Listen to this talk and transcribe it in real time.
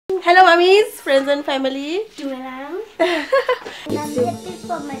Hello, mummies, friends, and family. I'm happy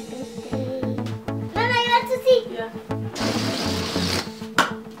for my birthday. Mama, you want to see? Yeah.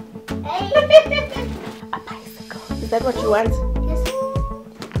 Hey. A bicycle. Is that what you want? Yes.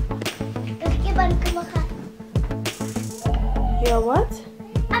 You're what?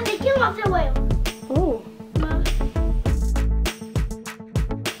 I'm the king of the world. Oh. Mom.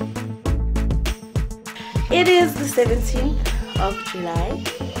 It is the 17th of July,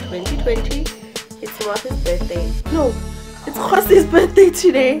 2020. It's Martha's birthday. No, it's Khosi's birthday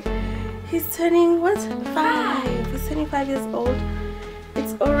today. He's turning what? 5. He's turning 5 years old.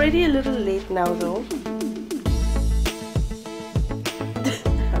 It's already a little late now though.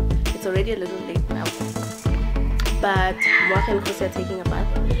 It's already a little late now. But Martha and Kgosi are taking a bath.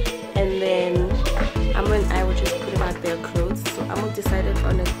 And then Amo and I were just putting out their clothes. So Amo decided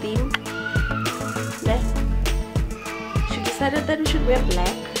on a theme. She decided that we should wear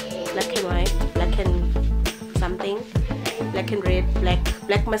black and white, black and something, black and red.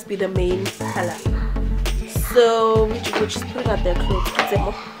 Black must be the main color. So we just put out their clothes.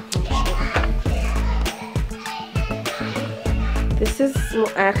 This is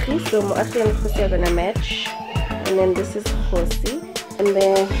Moachi, so Moachi and Kgosi are gonna match. And then this is Kgosi, and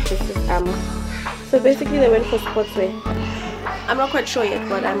then this is So basically they went for sportswear. I'm not quite sure yet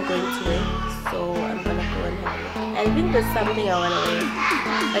what I'm going to wear, so I'm gonna go and have a look. I think there's something I wanna wear,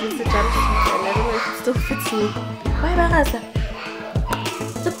 but it's a jumpsuit and I don't know if it still fits me. Why Barasa?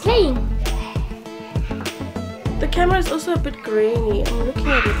 Stop playing. The camera is also a bit grainy. I'm looking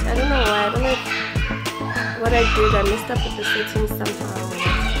at it. I don't know why. I don't know if what I did. I messed up with the settings somehow.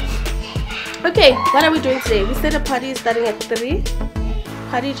 Okay, what are we doing today? We said a party is starting at 3.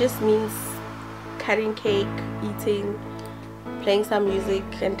 Party just means cutting cake, eating, playing some music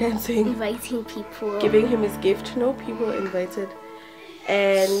and dancing. Inviting people. Giving him his gift. No people invited.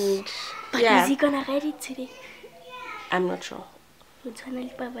 And but yeah. Is he gonna read it today? I'm not sure.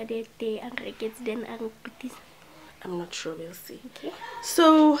 I'm not sure, we'll see. Okay.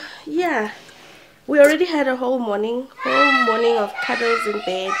 So yeah, we already had a whole morning of cuddles in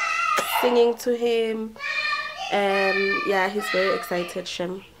bed, singing to him. Yeah, he's very excited,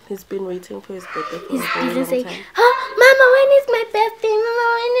 Shem. He's been waiting for his birthday for a very long time. Oh, Mama, when is my birthday? Mama,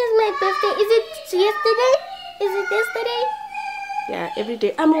 when is my birthday? Is it yesterday? Is it yesterday? Yeah, every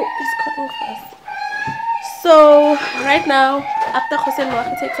day. Amo is calling for us. So right now, after Kgosi and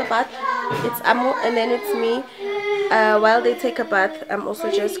Moachi takes a bath, it's Amo and then it's me. While they take a bath, I'm also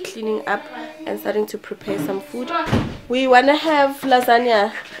just cleaning up and starting to prepare some food. We wanna have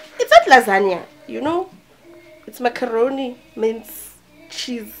lasagna. It's not lasagna, you know. It's macaroni, mince,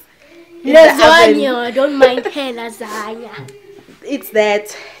 cheese. Lasagna. I don't mind her lasagna. It's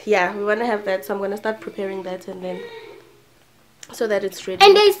that. Yeah, we wanna have that. So I'm gonna start preparing that and then so that it's ready.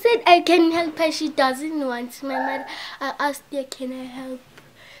 And I said I can help her. She doesn't want. My mother, I asked her, can I help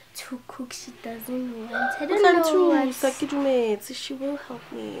to cook? She doesn't want. I don't know. She will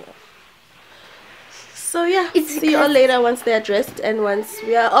help me. So yeah, see you all later once they are dressed and once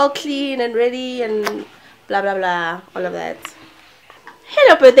we are all clean and ready and blah blah blah, all of that.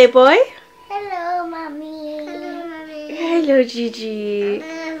 Hello, birthday boy. Hello, mommy. Hello, mommy. Hello, Gigi.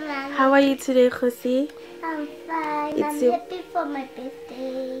 Hello, mommy. How are you today, Kgosi? I'm fine. I'm happy for my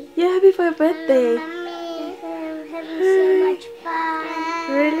birthday. You're happy for your birthday? Mommy, I'm having so much fun.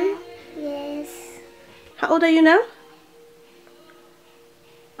 Really? Yes. How old are you now?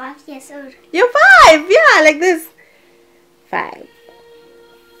 5 years old. You're 5. Yeah, like this. 5.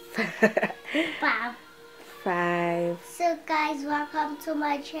 5. 5. So guys, welcome to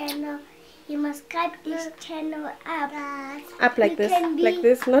my channel. You must subscribe this channel up. Up like this. Like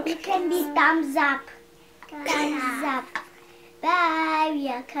this, not. You can be thumbs up. Thumbs up. Bye. We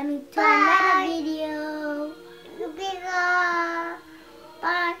are coming to another video.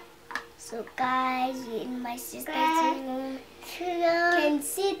 Bye. So guys, we're in my sister's room. Can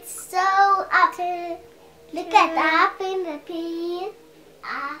sit so up. Look at up in the pin.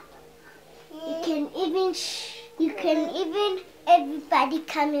 You can even everybody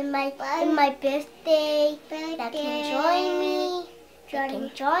come in my birthday. They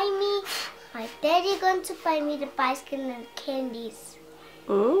can join me. My daddy going to buy me the bicycle and candies.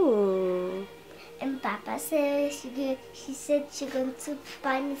 Oh. And Papa said she said she's going to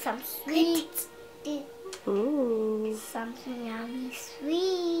buy me some sweets. Ooh. Some yummy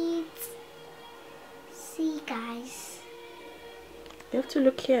sweets. See guys. You have to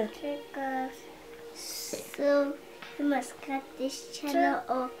look here. So you must cut this channel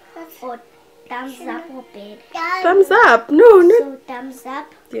or thumbs up or bad. Thumbs up? No, no. So thumbs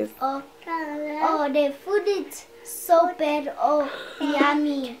up. Yes. Or the food is so bad or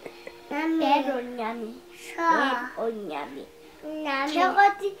yummy. Yummy.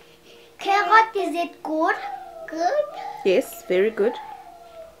 Carrot, is it good? Good. Yes, very good.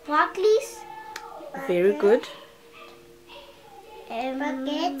 Broccoli's? Very good. Did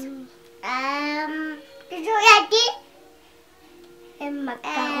you like it?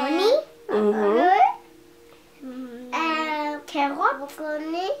 Macaroni? Carrot?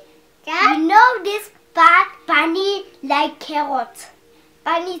 You know this bunny like carrots.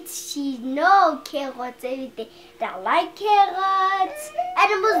 Bunny, she know carrots, everything. They like carrots.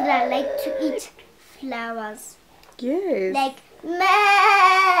 Animals that like to eat flowers. Yes. Like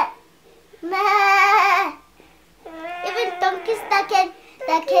meh, meh. Even donkeys that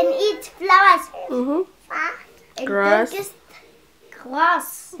can eat flowers. And Grass. Donkeys,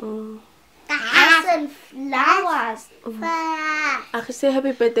 grass. Mm. Grass and flowers. I can say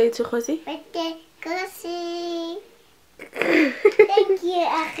happy birthday to Kgosi. Birthday, Kgosi. Thank you,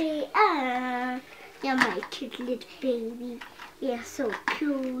 Aki. You're my cute little baby. You're so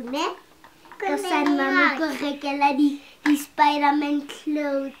cute, ne? Because I'm Mama go regular the Spider-Man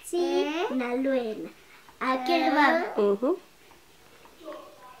clothes. Na Luena. Okay, Mama.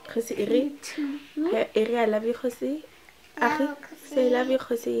 Kgosi, Eri, I love you, Kgosi. Aki, say I love you,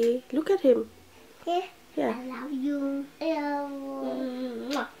 Kgosi. Look at him. Yeah. Yeah. I love you.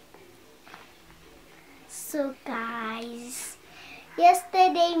 So guys,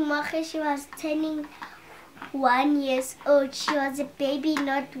 yesterday Mocha, she was turning 1 year old. She was a baby,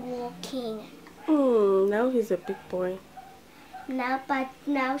 not walking. Now he's a big boy. But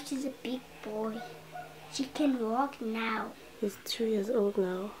now she's a big boy. She can walk now. He's 2 years old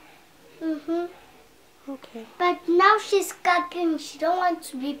now. Okay. But now she's scucking. She don't want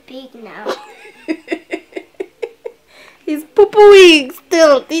to be big now. He's poo-pooing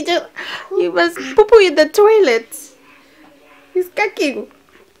still. He must poo-poo in the toilet. He's cacking.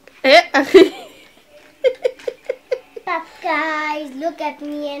 But guys, look at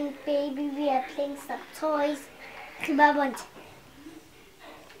me and baby. We are playing some toys.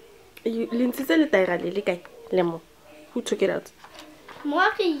 Who took it out?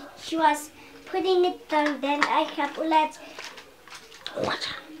 Mori, she was putting it down. Then I have let.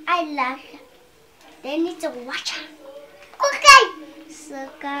 I like it. Then it's a watch. Okay. So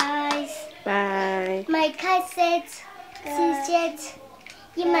guys, Bye. my cat said, she said,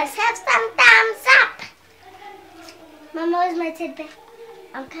 you must have some thumbs up. Mama, where's my tidbit?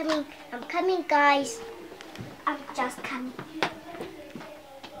 I'm coming, guys. I'm just coming.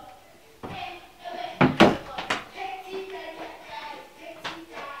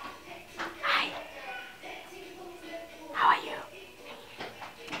 Hi. How are you?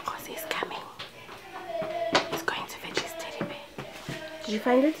 Kgosi is coming. He's going to fetch his teddy bear. Did you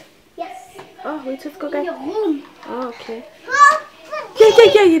find it? Yes. Oh, wait, let's go In back. your room. Oh, okay.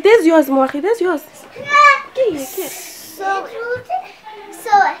 Yeah. There's yours, Mochi. There's yours.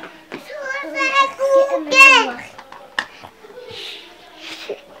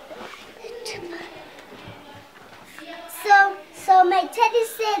 So my teddy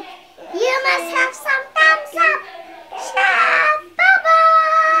said, you must have some thumbs up.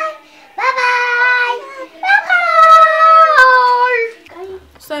 Bye-bye. Bye-bye. Bye-bye.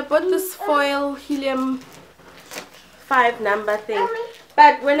 So I bought this foil helium 5 number thing.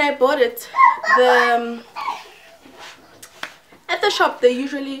 But when I bought it, at the shop they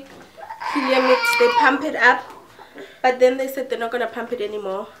usually helium it, they pump it up. But then they said they're not gonna pump it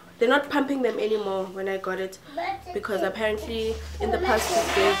anymore. They're not pumping them anymore when I got it, because apparently in the past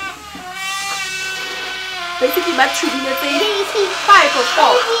they basically about 2 minutes, 5 or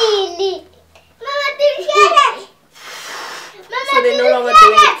 4. So they're no longer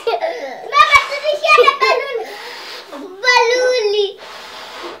doing it.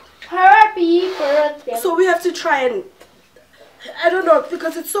 Happy birthday. So we have to try and, I don't know,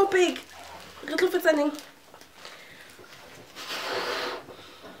 because it's so big. Little fitting.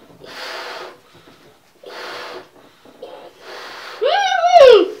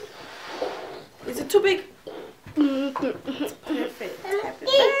 Is it too big? It's perfect. Happy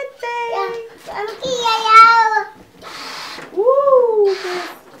birthday. Woo!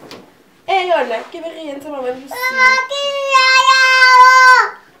 Hey, Yona, give it here and tell me you see.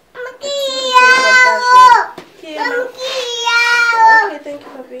 Okay, thank you,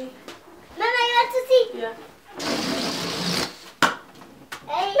 Papi. Mama, you want to see? Yeah.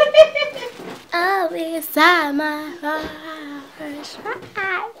 Oh, we saw my first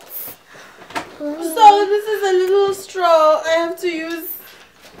So this is a little straw. I have to use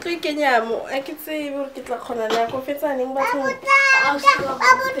 3 kenyamo. I can say we'll get la khona la go fetsa ning ba tlo.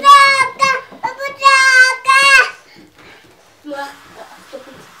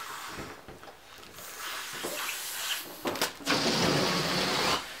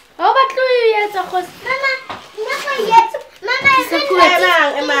 Kgosi. Mama, never yet. Mama,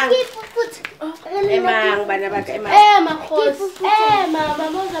 Emang, bana ba ka emang. Kgosi. Mama,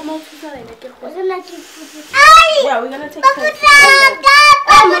 moza mo thusa wena ke Kgosi. Yeah, we're gonna take some.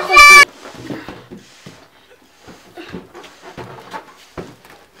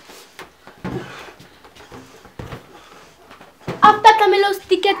 After Camelo's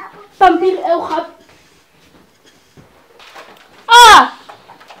ticket, pampir elgap.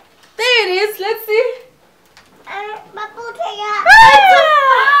 There it is. Let's see.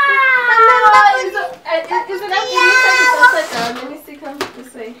 Is it upside down? Let me see. Come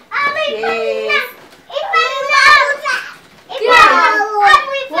this way. Yes.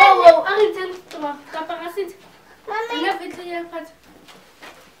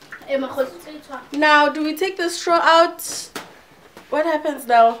 Now, do we take the straw out? What happens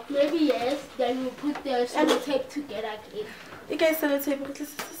now? Maybe yes, then we put the sellotape together again. You guys sellotape.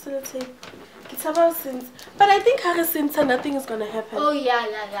 Sellotape. It's about since. But I think since nothing is gonna happen. Oh yeah.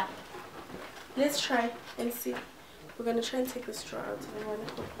 Let's try and see. We're gonna try and take the straw out.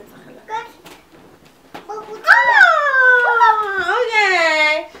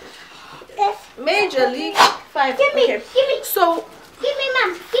 Okay. Major League 5. Give me. So. Give me,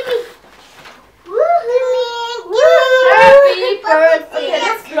 Mom. Give me. Happy birthday. Okay,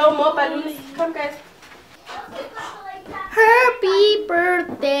 let's blow more balloons. Come, guys. Happy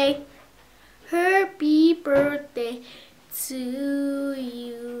birthday. Happy birthday to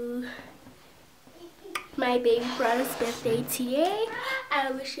you. My baby brother's birthday today.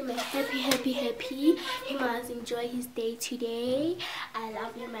 I wish him a happy. He must enjoy his day today. I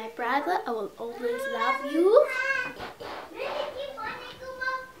love you, my brother. I will always love you.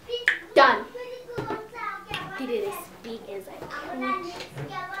 Done. Did it as big as I could.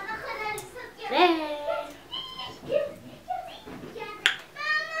 There.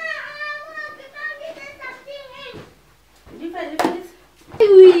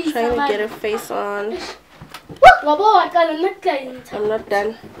 Trying to get a face on. I'm not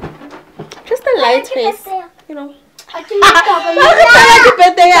done. Just a light face, you know. Help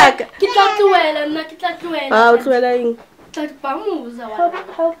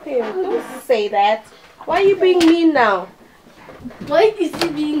him. Don't say that. Why are you being mean now? Why is he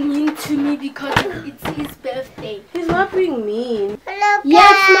being mean to me? Because it's his birthday. He's not being mean.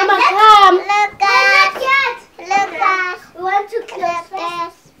 Yes, Mama, come. Look us. We want to close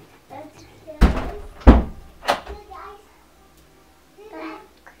this.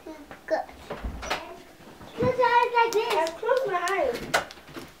 Good. Close your eyes like this. I've closed my eyes.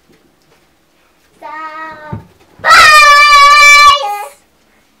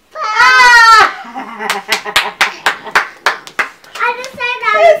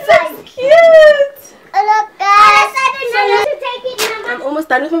 It's so cute. Look, guys. I'm almost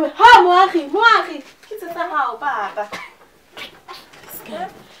done with my.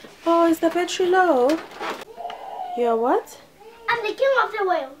 Oh, is the battery low? You're what? I'm the king of the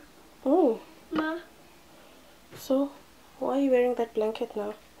world. Oh, Ma. so why are you wearing that blanket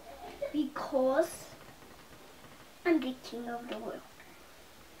now? Because I'm the king of the world.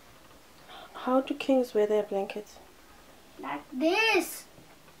 How do kings wear their blankets? Like this.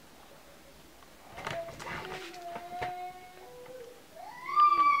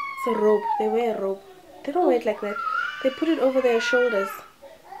 It's a robe. They wear a robe. They don't wear it like that. They put it over their shoulders.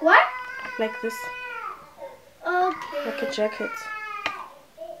 What? Like this. Okay. Like a jacket.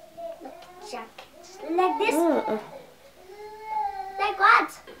 Like this? Like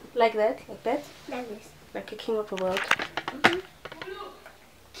what? Like that? Like that? Like this. Like a king of the world.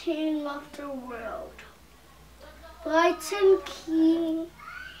 King of the world. Brighton King.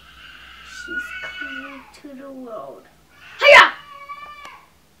 She's coming to the world. Hiya!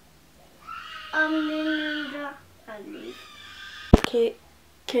 Linda. Okay,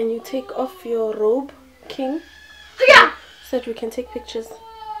 can you take off your robe, King? Hiya! So that we can take pictures.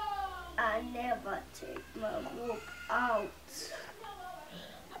 I never take my robe out.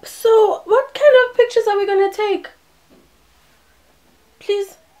 So, what kind of pictures are we gonna take?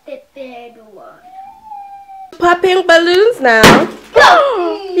 Please. The bad one. Popping balloons now.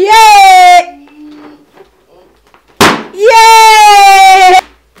 Yay! Yay!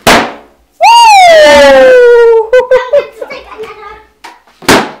 Woo! I'm going to take another.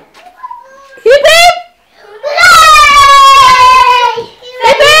 Hip hip!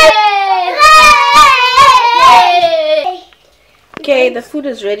 Okay, the food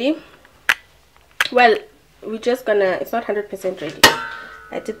is ready. Well, we're just gonna, it's not 100% ready.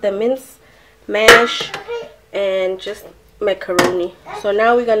 I did the mince, mash, and just macaroni. So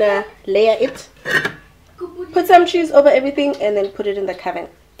now we're gonna layer it, put some cheese over everything, and then put it in the oven.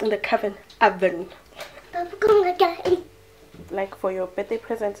 in the oven. Papa, come again. Like for your birthday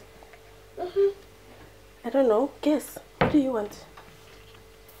present. I don't know. Guess. What do you want?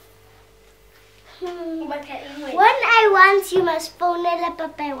 When I want, you must phone it.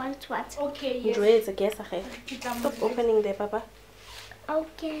 Papa, I want what? Okay, yes. Enjoy it. Guess. Okay. Stop opening there, Papa. Oh,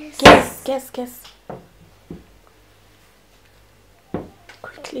 guess. Guess.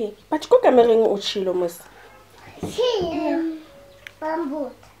 Quickly. But go camering uchilo mos.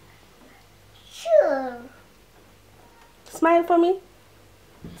 Bamboo. Sure. Smile for me.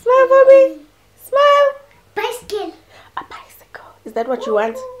 Smile for me. Smile. Bicycle. A bicycle. Is that what you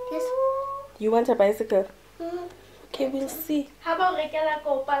want? Yes. You want a bicycle? Okay, we'll see. How about Rekela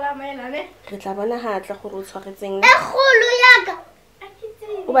ko palamela ne? Re tla bona ha tla go re tshwaretseng. E kgolo yaka.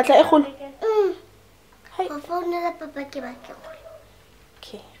 O batla e kgolo? Hai. Go phone it. Papa, ke ba ke kgolo.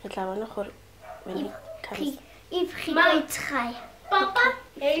 Okay, re tla bona gore when he comes. If he gets high. Papa,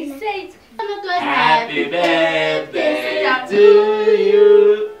 he said, Happy birthday to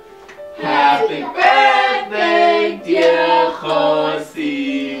you. Happy birthday, dear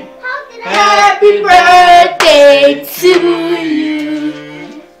Kgosi. Happy birthday to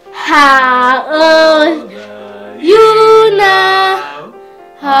you. how old you now?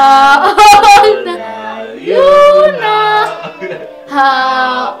 How old you now?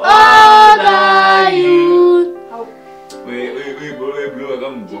 How old are you? Wait, blow a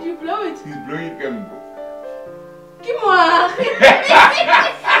gumbo. Did you blow it? He's blowing gumbo. Come on.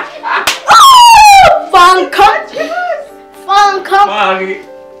 Funko. Mari.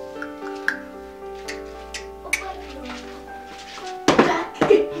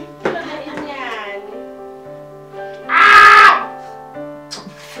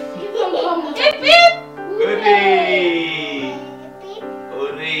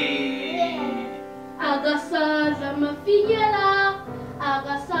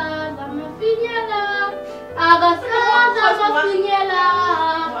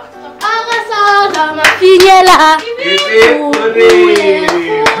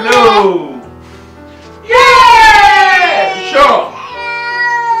 Blow. Yeah! Sure.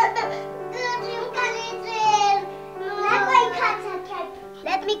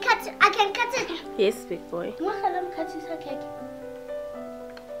 Let me cut it. I can cut it. Yes, big boy. Shoot,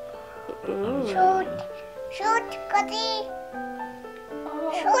 Kgosi.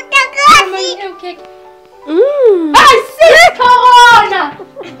 Shoot the Kgosi. I see Corona!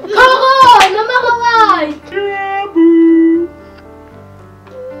 Corona, Marawai!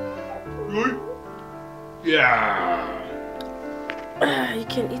 Yeah. You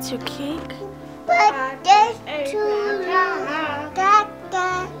can eat your cake. But there's too long.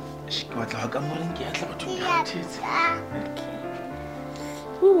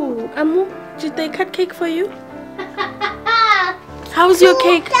 Ooh, Amu, did they cut cake for you? How's your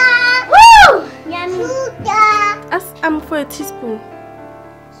cake? Woo! Yummy. Ask Amu for a teaspoon.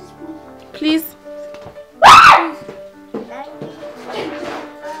 Please.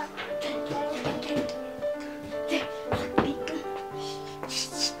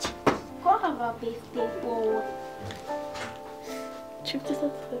 Chip this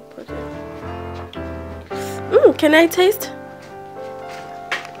up to the project. Can I taste?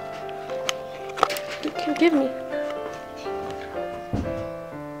 You can give me.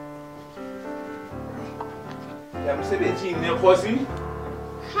 I'm 17, ne Kgosi?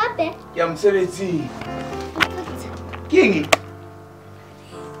 Happy. I'm 17. King.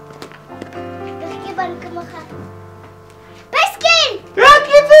 Bicycle!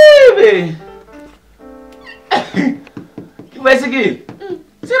 Baby. You bicycle?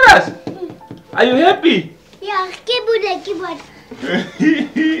 Serious? Are you happy? Yeah, keyboard.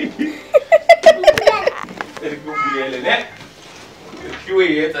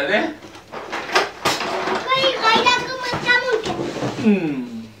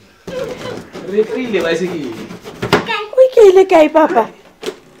 Recreile bicycle. Okay, kae papa?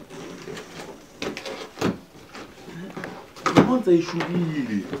 Monza e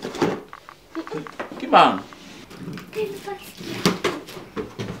shubile. Ke mang?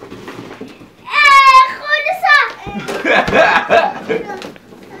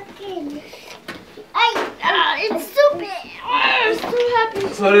 It's stupid. I'm so happy.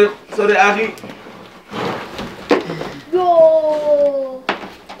 Sorry, Ari. Yo.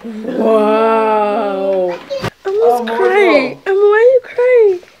 Wow. Amu's crying. Amu, why are you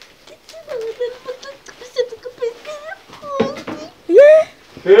crying? Yeah?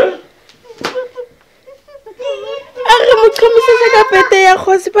 Huh?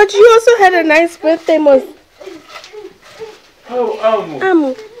 But you also had a nice birthday, Mos. Oh,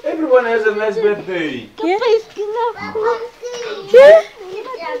 Amu. everyone has a nice birthday. Yeah? Yeah?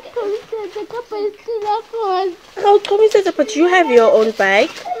 Oh, Tommy says, but you have your own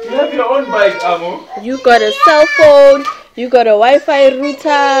bike. You have your own bike, Amo. You got a cell phone. You got a Wi-Fi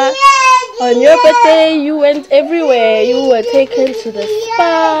router. On your birthday, you went everywhere. You were taken to the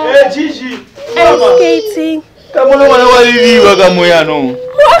spa. Hey, Gigi. Ice skating. Come on, what is it? What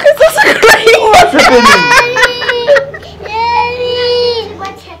is this crazy? What's happening?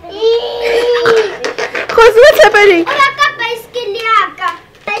 What's happening? Kgosi, what's happening?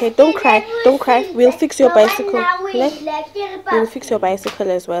 Okay, don't cry. Don't cry. We'll fix your bicycle. We'll fix your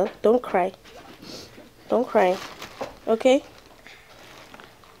bicycle as well. Don't cry. Don't cry. Okay?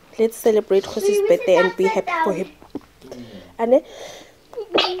 Let's celebrate Khosi's birthday and be happy for him. And then...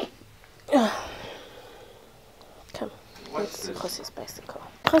 Come. Let's see Khosi's bicycle.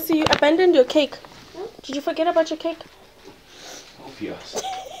 Kgosi, you abandoned your cake. Did you forget about your cake? Obvious.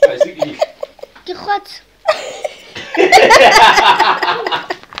 Bicycle.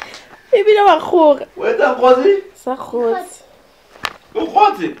 Maybe no one. Where's that Kgosi? Sa Kgosi.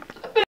 Kgosi?